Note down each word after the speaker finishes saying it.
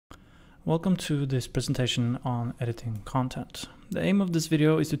Welcome to this presentation on editing content. The aim of this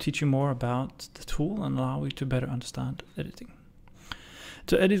video is to teach you more about the tool and allow you to better understand editing.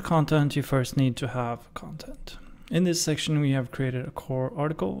 To edit content, you first need to have content. In this section, we have created a core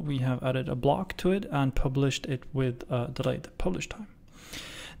article. We have added a block to it and published it with a delayed publish time.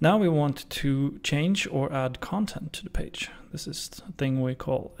 Now we want to change or add content to the page. This is the thing we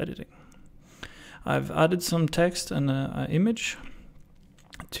call editing. I've added some text and an image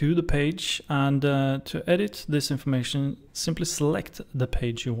to the page, and to edit this information, simply select the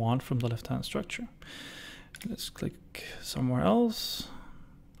page you want from the left-hand structure. Let's click somewhere else,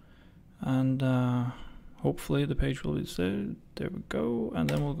 and hopefully the page will be saved. There we go, and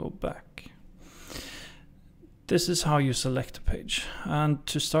then we'll go back. This is how you select a page, and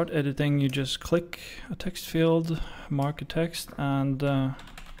to start editing you just click a text field, mark a text, and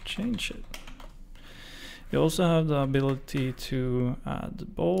change it. You also have the ability to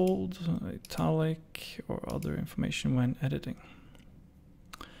add bold, italic, or other information when editing.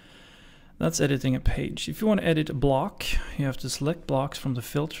 That's editing a page. If you want to edit a block, you have to select blocks from the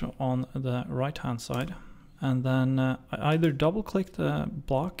filter on the right-hand side, and then either double-click the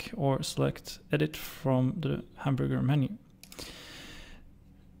block or select edit from the hamburger menu.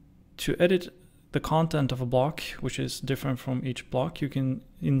 To edit the content of a block, which is different from each block, you can,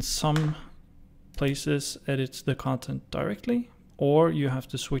 in some places, edit the content directly, or you have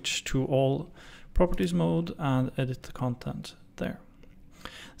to switch to all properties mode and edit the content there.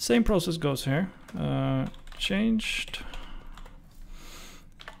 Same process goes here. Changed,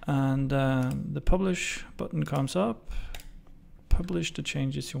 and the publish button comes up. Publish the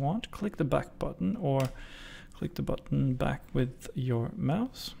changes you want. Click the back button or click the button back with your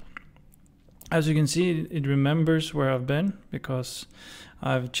mouse. As you can see, it remembers where I've been because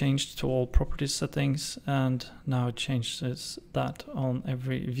I've changed to all property settings, and now it changes that on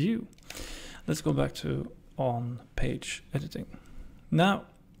every view. Let's go back to on-page editing. Now,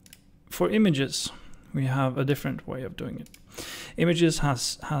 for images, we have a different way of doing it. Images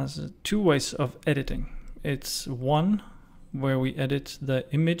has two ways of editing. It's one where we edit the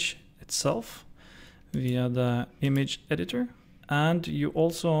image itself via the image editor, and you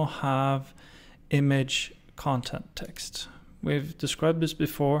also have image content text. We've described this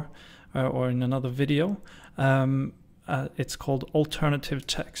before or in another video. It's called alternative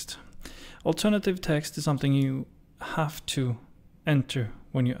text. Alternative text is something you have to enter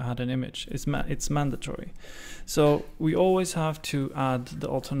when you add an image. It's mandatory. So we always have to add the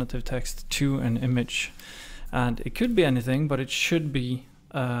alternative text to an image. And it could be anything, but it should be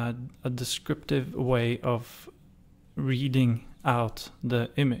a descriptive way of reading out the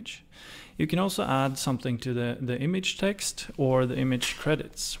image. You can also add something to the image text or the image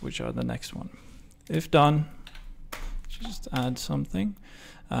credits, which are the next one. If done, just add something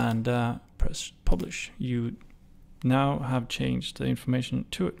and press publish. You now have changed the information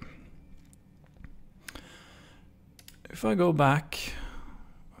to it. If I go back,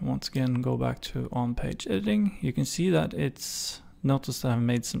 once again go back to on-page editing, you can see that notice that I've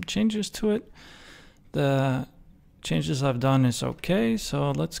made some changes to it. The changes I've done is okay,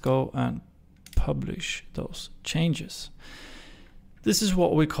 so let's go and publish those changes. This is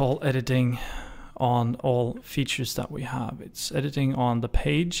what we call editing on all features that we have. It's editing on the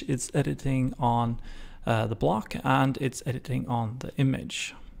page, it's editing on the block, and it's editing on the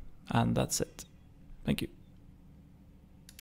image. And that's it. Thank you.